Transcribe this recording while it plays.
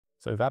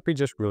So Vapi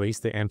just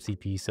released the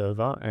MCP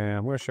server, and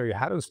I'm going to show you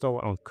how to install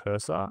it on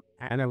Cursor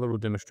and a little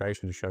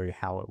demonstration to show you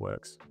how it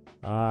works.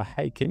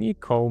 Hey, can you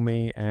call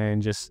me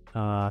and just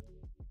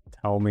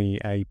tell me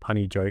a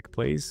punny joke,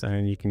 please?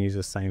 And you can use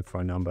the same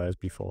phone number as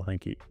before.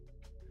 Thank you.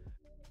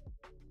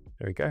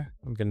 There we go.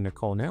 I'm getting a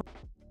call now.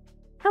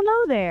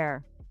 Hello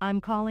there.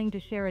 I'm calling to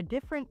share a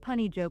different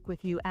punny joke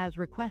with you as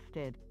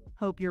requested.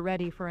 Hope you're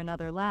ready for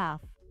another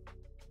laugh.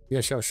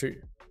 Yeah, sure,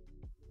 shoot.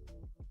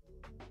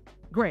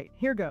 Great,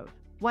 here goes.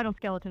 Why don't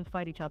skeletons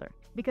fight each other?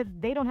 Because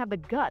they don't have the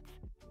guts.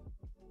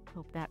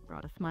 Hope that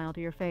brought a smile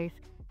to your face.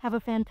 Have a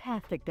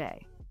fantastic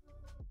day.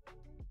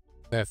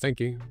 Yeah, thank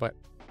you. But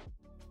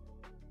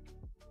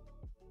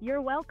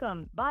You're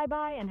welcome.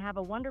 Bye-bye and have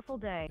a wonderful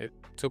day. it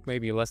took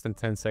maybe less than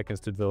 10 seconds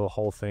to do the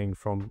whole thing,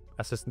 from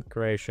assistant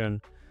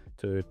creation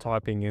to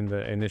typing in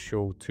the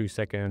initial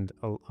 2-second,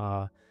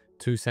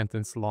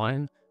 2-sentence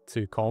line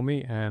to call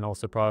me, and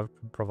also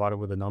provided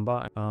with a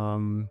number.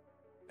 And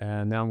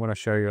now I'm going to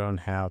show you on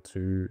how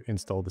to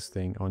install this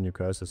thing on your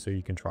Cursor so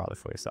you can try it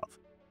for yourself.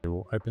 You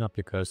will open up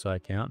your Cursor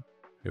account.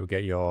 You'll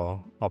get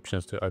your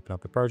options to open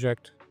up a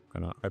project.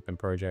 I'm going to open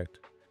project.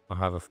 I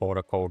have a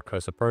folder called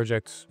Cursor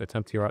Projects. It's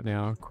empty right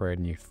now. Create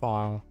a new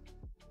file.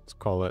 Let's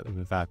call it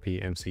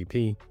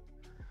vapi-mcp.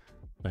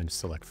 Then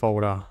select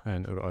folder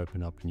and it'll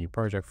open up a new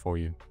project for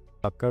you.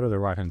 Go to the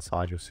right hand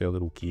side, you'll see a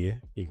little gear.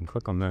 You can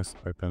click on this,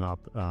 open up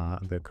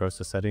the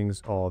Cursor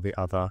settings, or the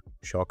other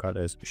shortcut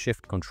is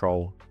Shift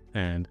Control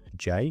and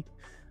J,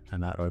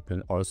 and that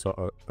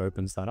also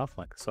opens that up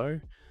like so.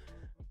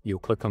 You'll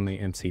click on the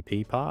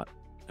MCP part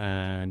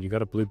and you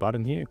got a blue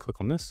button here. Click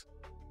on this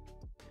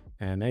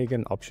and now you get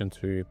an option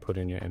to put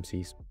in your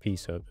mcp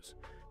servers.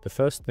 The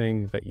first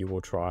thing that you will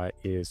try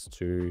is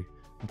to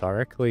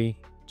directly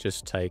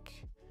just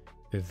take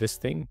this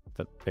thing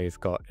that they've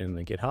got in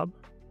the GitHub,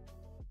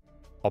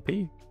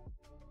 copy,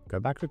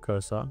 go back to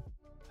Cursor,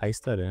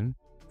 paste that in.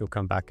 You'll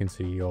come back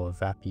into your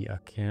Vapi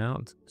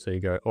account. So you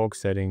go org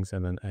settings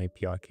and then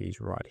API keys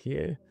right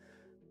here.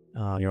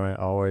 You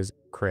always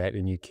create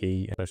a new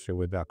key, especially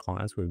with our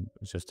clients,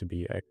 just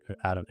to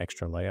add an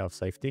extra layer of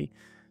safety.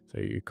 So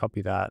you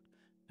copy that.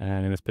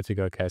 And in this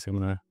particular case, I'm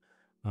going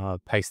to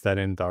paste that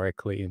in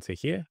directly into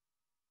here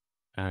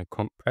and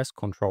press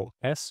Control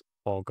S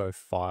or go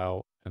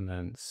File and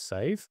then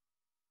Save.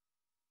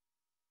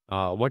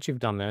 Once you've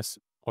done this,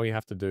 all you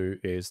have to do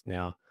is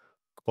now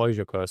close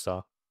your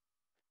Cursor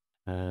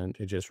and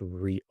you just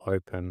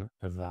reopen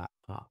that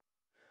up.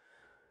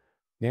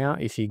 Now,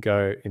 if you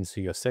go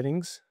into your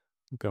settings,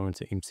 go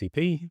into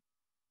MCP,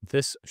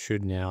 this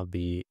should now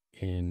be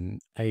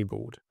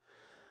enabled.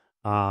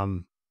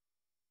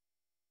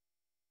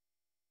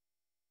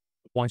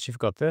 Once you've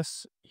got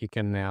this, you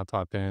can now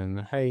type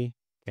in, hey,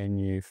 can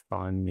you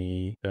find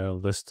me the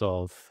list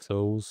of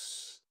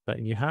tools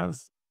that you have?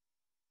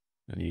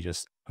 And you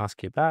just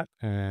ask it that,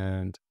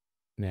 and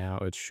now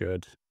it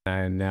should.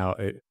 And now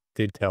it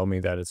did tell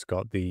me that it's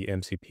got the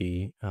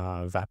MCP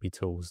Vapi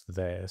tools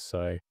there.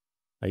 So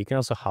you can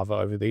also hover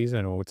over these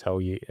and it will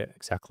tell you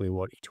exactly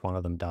what each one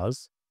of them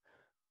does.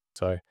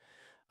 So,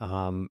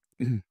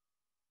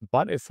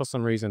 but if for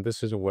some reason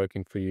this isn't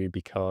working for you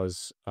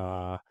because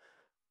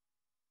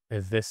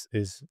this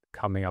is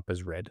coming up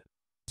as red.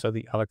 So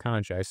the other kind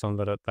of JSON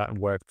that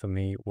worked for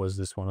me was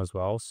this one as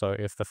well. So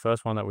if the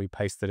first one that we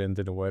pasted in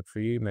didn't work for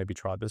you, maybe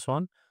try this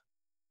one.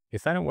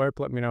 If that didn't work,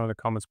 let me know in the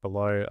comments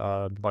below.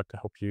 I'd like to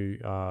help you,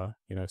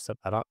 set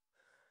that up,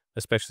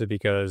 especially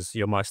because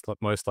you're most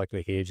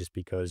likely here just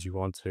because you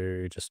want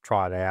to just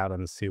try it out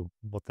and see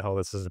what the hell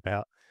this is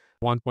about.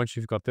 Once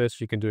you've got this,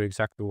 you can do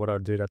exactly what I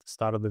did at the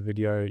start of the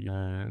video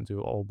and do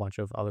a whole bunch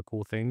of other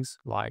cool things.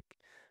 Like,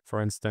 for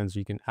instance,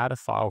 you can add a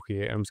file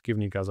here. I'm just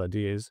giving you guys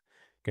ideas.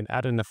 You can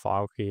add in a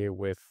file here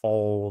with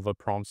all the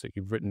prompts that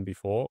you've written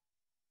before.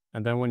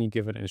 And then when you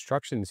give it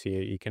instructions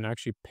here, you can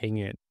actually ping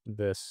it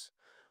this.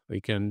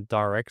 You can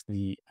direct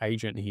the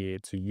agent here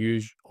to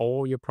use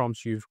all your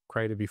prompts you've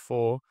created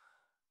before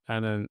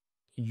and then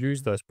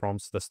use those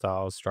prompts, the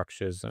styles,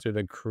 structures, to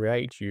then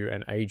create you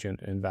an agent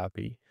in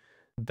Vapi.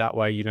 That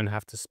way you don't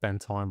have to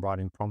spend time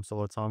writing prompts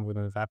all the time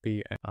within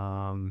Vapi.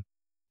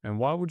 And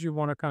why would you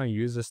want to kind of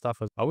use this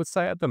stuff? I would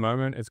say at the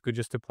moment, it's good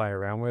just to play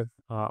around with.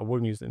 I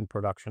wouldn't use it in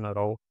production at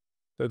all.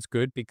 So it's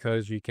good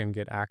because you can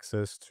get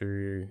access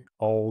to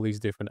all these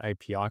different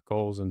API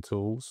calls and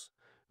tools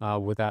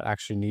without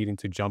actually needing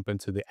to jump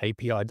into the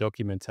API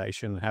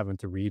documentation and having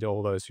to read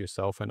all those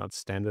yourself and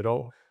understand it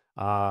all.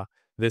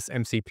 This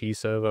MCP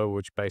server,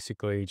 which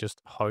basically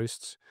just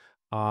hosts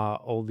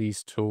all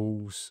these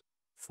tools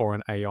for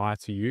an AI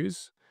to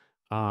use,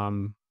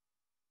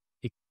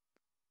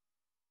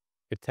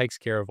 it takes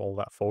care of all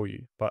that for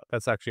you. But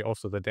that's actually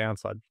also the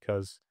downside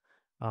because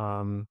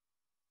an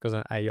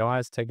AI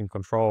is taking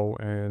control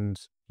and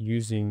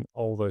using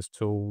all those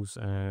tools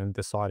and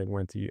deciding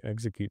when to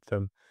execute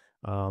them.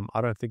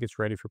 I don't think it's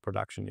ready for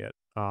production yet.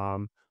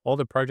 All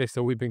the projects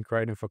that we've been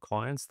creating for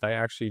clients, they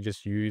actually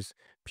just use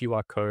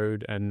pure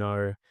code and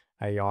no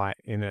AI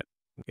in it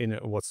in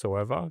it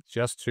whatsoever,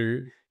 just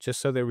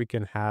so that we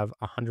can have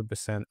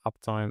 100%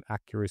 uptime,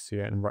 accuracy,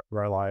 and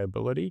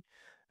reliability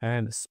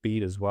and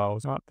speed as well.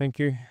 So, thank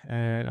you,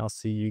 and I'll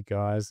see you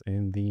guys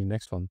in the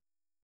next one.